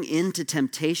and giving in to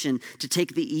temptation to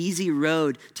take the easy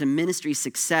road to ministry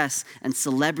success and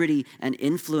celebrity and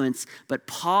influence. But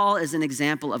Paul is an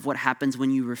example of what happens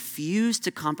when you refuse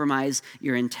to compromise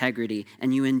your integrity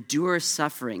and you endure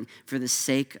suffering for the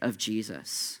sake of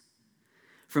Jesus.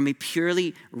 From a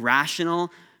purely rational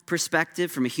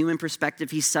perspective, from a human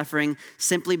perspective, he's suffering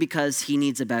simply because he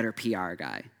needs a better PR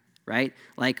guy, right?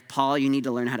 Like, Paul, you need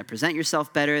to learn how to present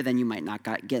yourself better, then you might not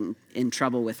get in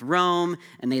trouble with Rome,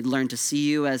 and they'd learn to see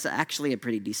you as actually a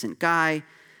pretty decent guy.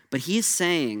 But he's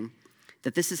saying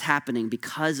that this is happening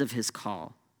because of his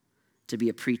call to be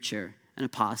a preacher, an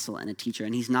apostle, and a teacher.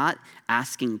 And he's not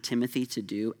asking Timothy to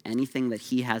do anything that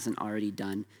he hasn't already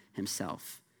done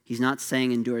himself. He's not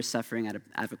saying endure suffering out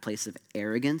of a place of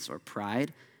arrogance or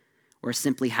pride, or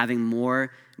simply having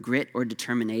more grit or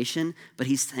determination, but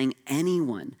he's saying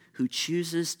anyone who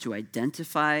chooses to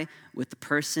identify with the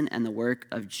person and the work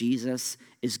of Jesus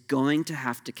is going to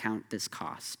have to count this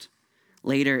cost.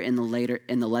 Later in the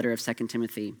letter of 2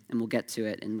 Timothy, and we'll get to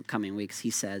it in coming weeks,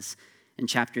 he says in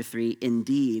chapter 3,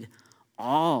 indeed,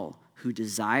 all who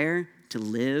desire to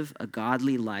live a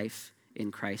godly life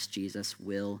in Christ Jesus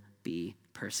will be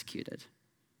persecuted.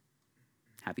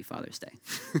 Happy Father's Day,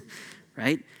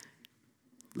 right?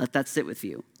 Let that sit with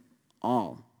you.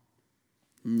 All.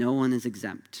 No one is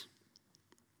exempt.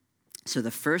 So the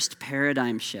first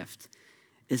paradigm shift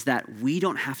is that we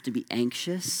don't have to be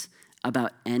anxious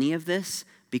about any of this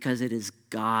because it is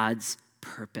God's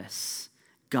purpose.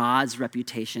 God's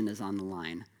reputation is on the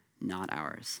line, not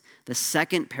ours. The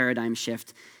second paradigm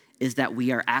shift is that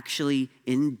we are actually,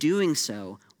 in doing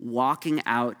so, walking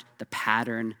out the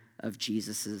pattern of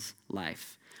Jesus'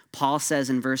 life. Paul says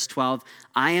in verse 12,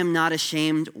 I am not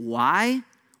ashamed. Why?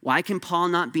 Why can Paul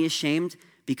not be ashamed?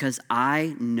 Because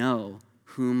I know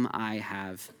whom I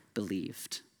have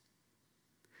believed.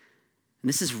 And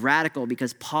this is radical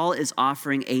because Paul is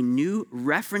offering a new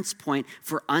reference point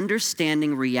for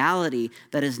understanding reality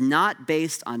that is not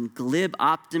based on glib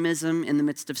optimism in the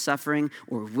midst of suffering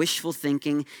or wishful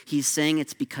thinking. He's saying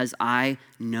it's because I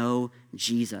know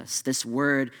Jesus. This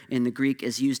word in the Greek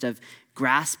is used of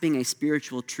grasping a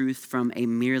spiritual truth from a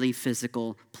merely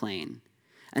physical plane.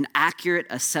 An accurate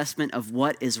assessment of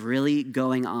what is really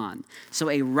going on. So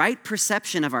a right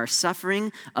perception of our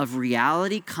suffering, of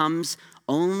reality, comes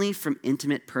only from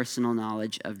intimate personal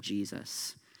knowledge of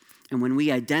Jesus. And when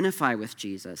we identify with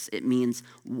Jesus, it means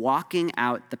walking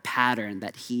out the pattern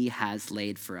that he has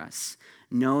laid for us,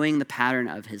 knowing the pattern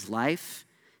of his life,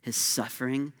 his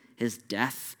suffering, his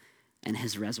death, and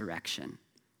his resurrection.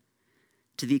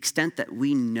 To the extent that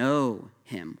we know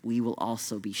him, we will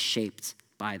also be shaped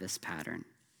by this pattern.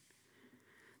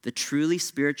 The truly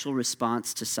spiritual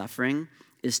response to suffering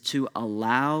is to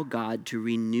allow God to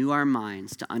renew our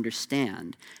minds to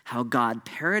understand how God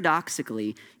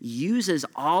paradoxically uses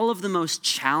all of the most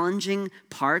challenging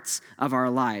parts of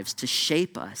our lives to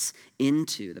shape us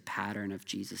into the pattern of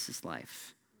Jesus'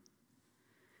 life.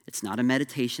 It's not a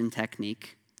meditation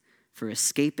technique for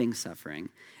escaping suffering.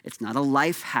 It's not a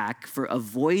life hack for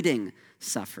avoiding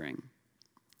suffering.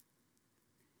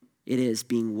 It is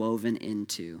being woven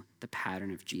into the pattern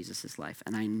of Jesus' life.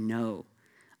 And I know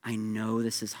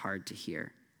this is hard to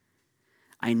hear.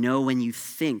 I know when you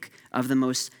think of the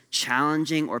most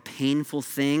challenging or painful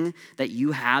thing that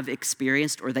you have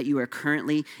experienced or that you are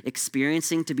currently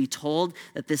experiencing, to be told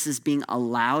that this is being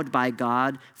allowed by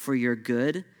God for your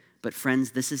good. But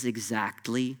friends, this is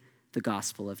exactly the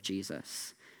gospel of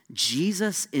Jesus.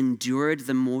 Jesus endured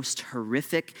the most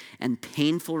horrific and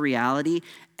painful reality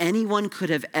anyone could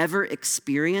have ever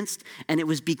experienced, and it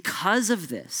was because of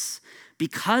this,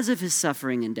 because of his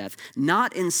suffering and death,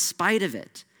 not in spite of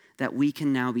it, that we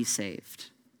can now be saved.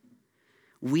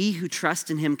 We who trust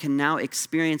in him can now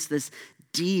experience this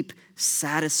deep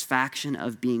satisfaction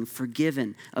of being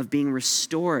forgiven, of being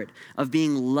restored, of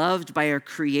being loved by our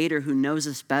Creator who knows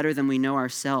us better than we know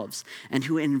ourselves, and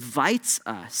who invites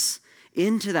us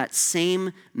into that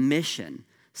same mission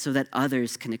so that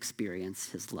others can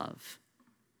experience his love.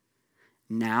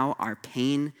 Now our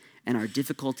pain and our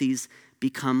difficulties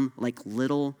become like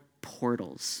little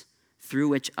portals through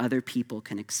which other people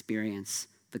can experience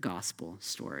the gospel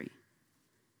story.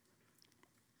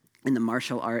 In the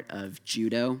martial art of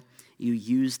judo, you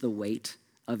use the weight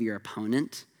of your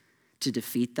opponent to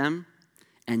defeat them.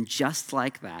 And just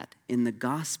like that, in the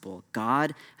gospel,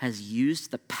 God has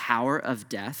used the power of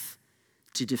death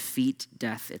to defeat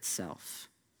death itself.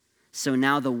 So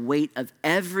now the weight of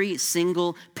every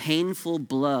single painful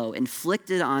blow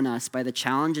inflicted on us by the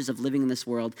challenges of living in this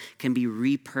world can be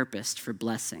repurposed for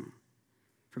blessing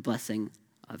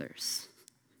others.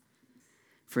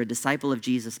 For a disciple of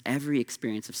Jesus, every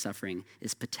experience of suffering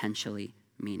is potentially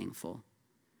meaningful.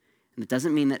 And it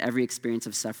doesn't mean that every experience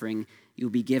of suffering you'll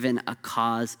be given a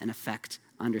cause and effect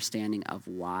understanding of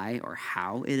why or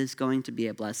how it is going to be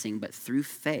a blessing, but through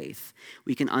faith,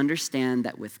 we can understand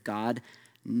that with God,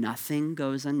 nothing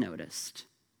goes unnoticed,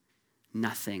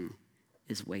 nothing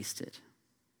is wasted.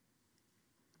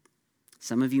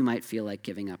 Some of you might feel like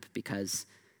giving up because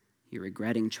you're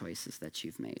regretting choices that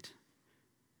you've made.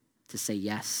 To say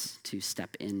yes to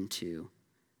step into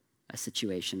a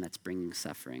situation that's bringing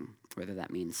suffering, whether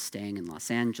that means staying in Los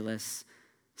Angeles,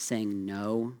 saying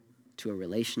no to a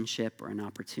relationship or an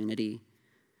opportunity,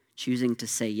 choosing to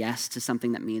say yes to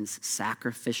something that means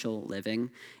sacrificial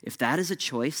living. If that is a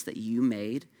choice that you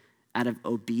made out of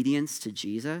obedience to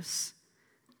Jesus,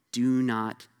 do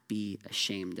not be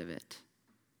ashamed of it.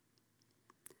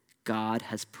 God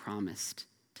has promised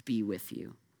to be with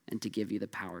you and to give you the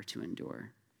power to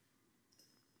endure.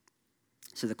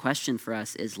 So the question for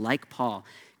us is, like Paul,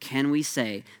 can we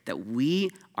say that we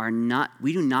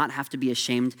do not have to be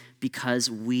ashamed because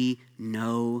we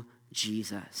know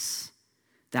Jesus?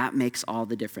 That makes all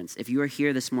the difference. If you are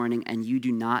here this morning and you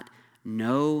do not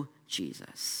know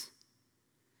Jesus,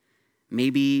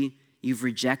 maybe you've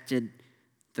rejected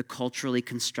the culturally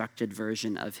constructed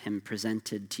version of him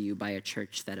presented to you by a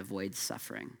church that avoids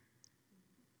suffering.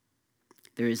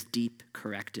 There is deep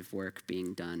corrective work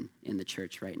being done in the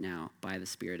church right now by the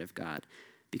Spirit of God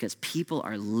because people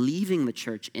are leaving the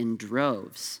church in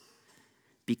droves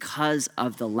because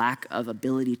of the lack of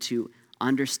ability to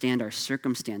understand our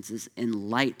circumstances in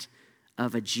light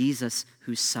of a Jesus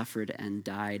who suffered and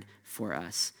died for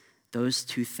us. Those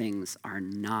two things are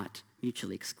not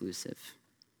mutually exclusive.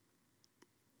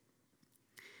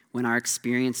 When our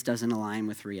experience doesn't align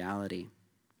with reality,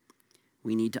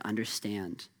 we need to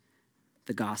understand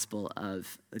the gospel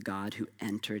of the God who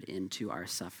entered into our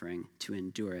suffering to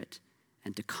endure it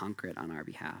and to conquer it on our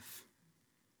behalf.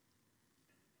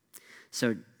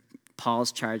 So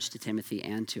Paul's charge to Timothy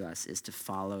and to us is to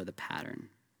follow the pattern.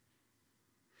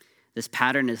 This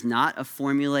pattern is not a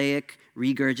formulaic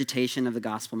regurgitation of the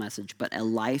gospel message, but a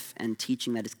life and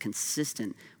teaching that is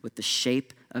consistent with the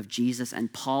shape of Jesus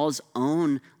and Paul's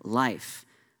own life,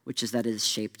 which is that it is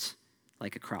shaped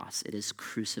like a cross. It is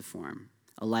cruciform.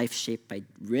 A life shaped by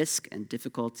risk and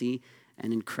difficulty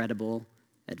and incredible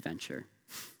adventure.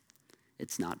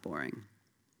 It's not boring.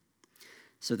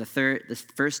 So the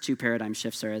first two paradigm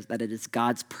shifts are that it is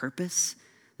God's purpose.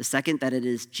 The second, that it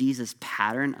is Jesus'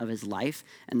 pattern of his life.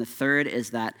 And the third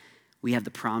is that we have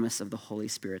the promise of the Holy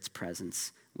Spirit's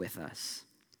presence with us.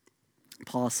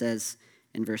 Paul says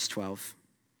in verse 12,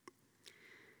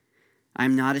 I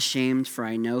am not ashamed, for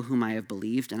I know whom I have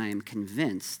believed, and I am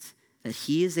convinced that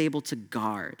he is able to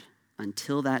guard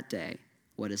until that day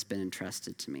what has been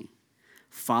entrusted to me.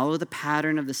 Follow the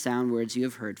pattern of the sound words you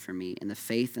have heard from me in the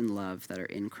faith and love that are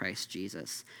in Christ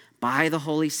Jesus. By the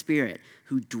Holy Spirit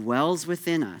who dwells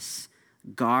within us,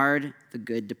 guard the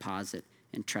good deposit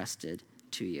entrusted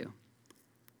to you.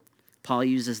 Paul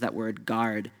uses that word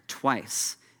guard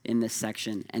twice in this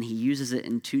section, and he uses it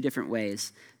in two different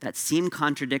ways that seem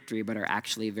contradictory but are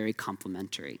actually very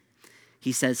complementary.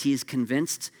 He says he is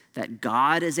convinced that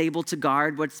God is able to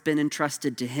guard what's been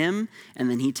entrusted to him,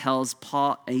 and then he tells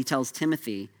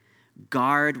Timothy,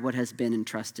 guard what has been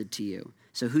entrusted to you.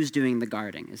 So who's doing the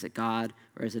guarding? Is it God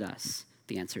or is it us?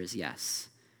 The answer is yes,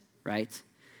 right?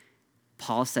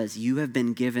 Paul says you have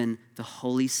been given the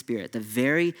Holy Spirit. The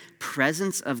very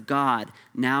presence of God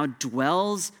now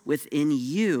dwells within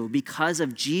you because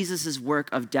of Jesus' work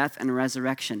of death and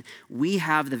resurrection. We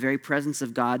have the very presence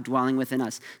of God dwelling within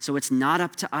us. So it's not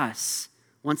up to us.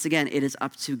 Once again, it is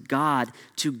up to God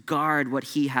to guard what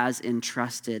he has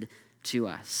entrusted to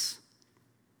us.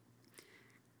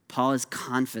 Paul is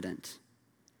confident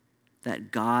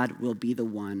that God will be the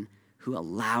one who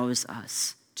allows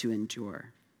us to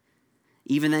endure.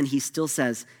 Even then, he still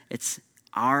says it's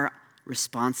our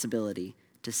responsibility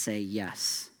to say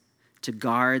yes, to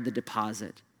guard the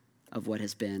deposit of what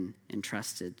has been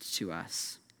entrusted to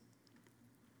us.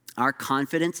 Our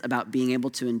confidence about being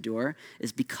able to endure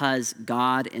is because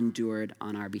God endured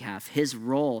on our behalf. His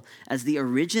role as the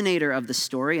originator of the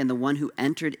story and the one who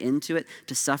entered into it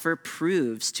to suffer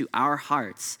proves to our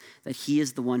hearts that he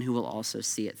is the one who will also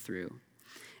see it through.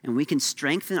 And we can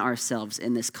strengthen ourselves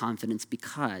in this confidence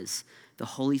because the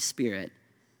Holy Spirit,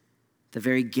 the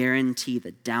very guarantee,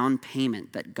 the down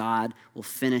payment that God will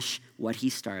finish what he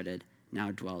started,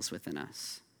 now dwells within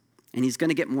us. And he's going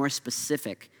to get more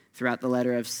specific throughout the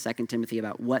letter of 2 Timothy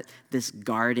about what this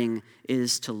guarding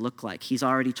is to look like. He's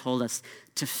already told us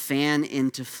to fan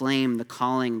into flame the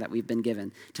calling that we've been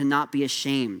given, to not be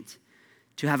ashamed,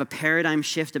 to have a paradigm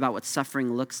shift about what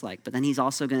suffering looks like. But then he's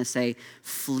also going to say,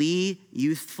 flee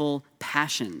youthful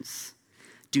passions.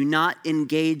 Do not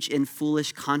engage in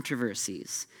foolish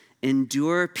controversies.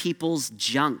 Endure people's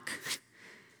junk.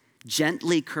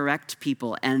 Gently correct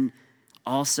people, and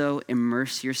also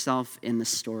immerse yourself in the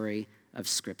story of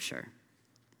Scripture.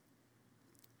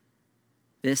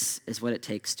 This is what it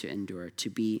takes to endure,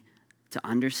 to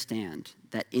understand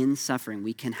that in suffering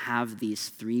we can have these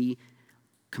three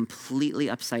completely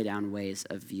upside down ways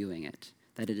of viewing it,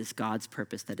 that it is God's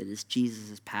purpose, that it is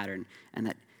Jesus' pattern, and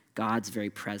that God's very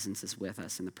presence is with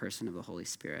us in the person of the Holy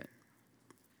Spirit.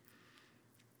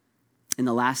 In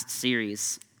the last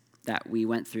series that we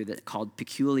went through that called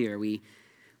Peculiar, we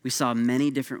saw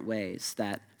many different ways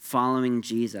that following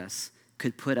Jesus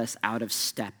could put us out of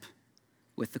step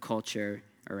with the culture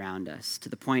around us to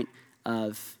the point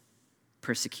of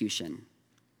persecution.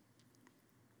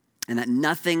 And that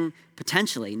nothing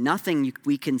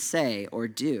we can say or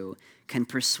do can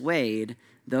persuade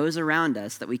those around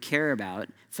us that we care about,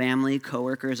 family,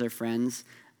 coworkers, or friends,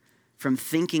 from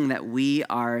thinking that we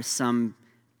are some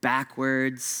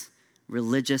backwards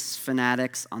religious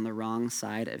fanatics on the wrong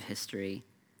side of history.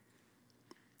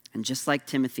 And just like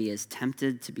Timothy is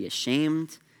tempted to be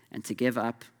ashamed and to give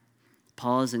up,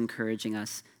 Paul is encouraging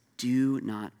us, do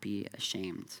not be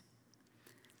ashamed.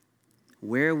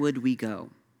 Where would we go?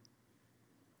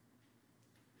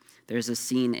 There's a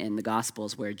scene in the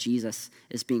Gospels where Jesus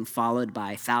is being followed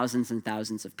by thousands and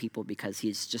thousands of people because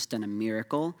he's just done a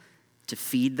miracle to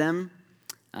feed them.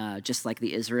 Just like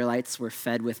the Israelites were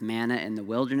fed with manna in the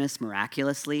wilderness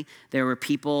miraculously, there were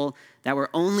people that were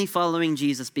only following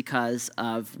Jesus because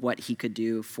of what he could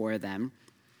do for them.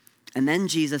 And then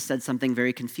Jesus said something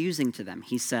very confusing to them.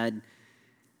 He said,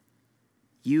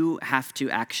 you have to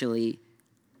actually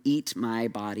eat my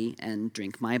body and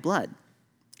drink my blood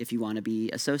if you want to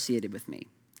be associated with me.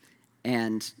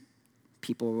 And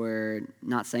people were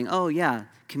not saying, oh yeah,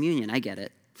 communion, I get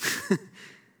it.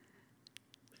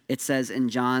 It says in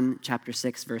John chapter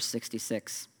 6, verse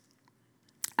 66,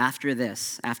 after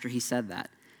he said that,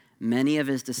 many of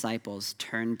his disciples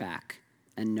turned back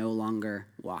and no longer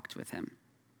walked with him.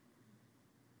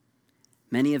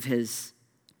 Many of his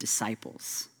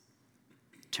disciples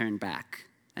turned back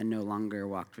and no longer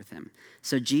walked with him.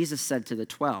 So Jesus said to his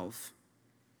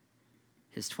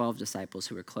 12 disciples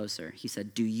who were closer, he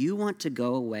said, do you want to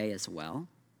go away as well?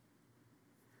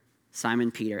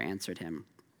 Simon Peter answered him,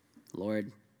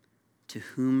 Lord, to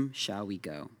whom shall we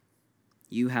go?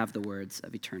 You have the words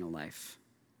of eternal life.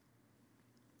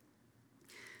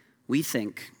 We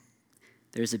think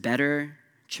there's a better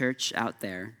church out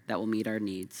there that will meet our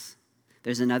needs.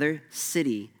 There's another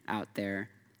city out there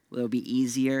where it'll be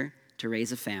easier to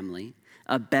raise a family,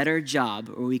 a better job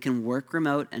where we can work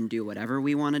remote and do whatever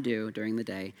we want to do during the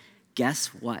day. Guess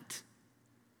what?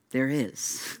 There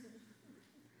is.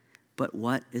 But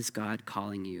what is God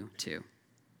calling you to?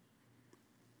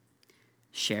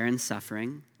 Share in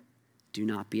suffering. Do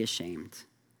not be ashamed.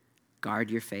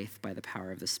 Guard your faith by the power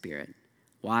of the Spirit.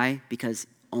 Why? Because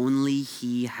only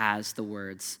he has the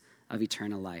words of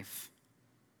eternal life.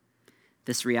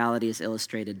 This reality is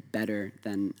illustrated better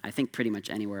than I think pretty much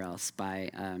anywhere else by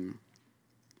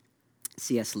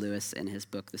C.S. Lewis in his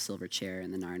book, The Silver Chair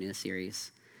in the Narnia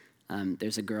series.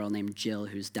 There's a girl named Jill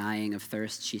who's dying of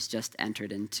thirst. She's just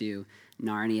entered into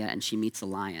Narnia and she meets a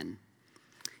lion.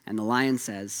 And the lion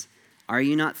says, are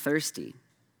you not thirsty?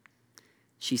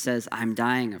 She says, I'm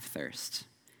dying of thirst.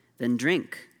 Then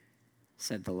drink,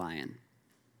 said the lion.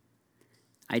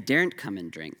 I daren't come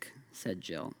and drink, said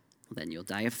Jill. Well, then you'll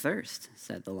die of thirst,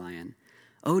 said the lion.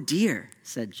 Oh dear,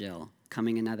 said Jill,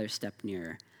 coming another step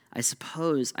nearer. I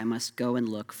suppose I must go and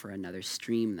look for another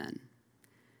stream then.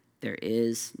 There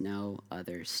is no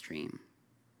other stream,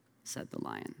 said the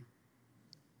lion.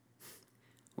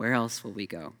 Where else will we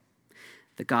go?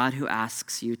 The God who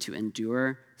asks you to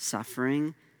endure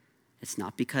suffering, it's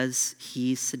not because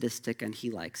he's sadistic and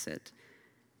he likes it.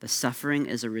 The suffering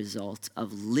is a result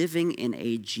of living in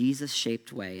a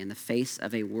Jesus-shaped way in the face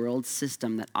of a world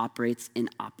system that operates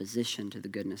in opposition to the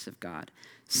goodness of God.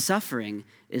 Suffering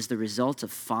is the result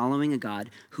of following a God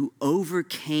who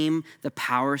overcame the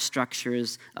power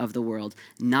structures of the world,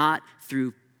 not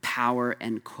through power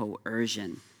and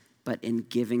coercion, but in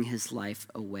giving his life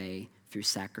away through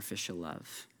sacrificial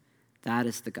love. That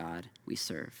is the God we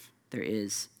serve. There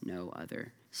is no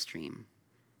other stream.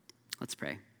 Let's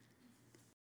pray.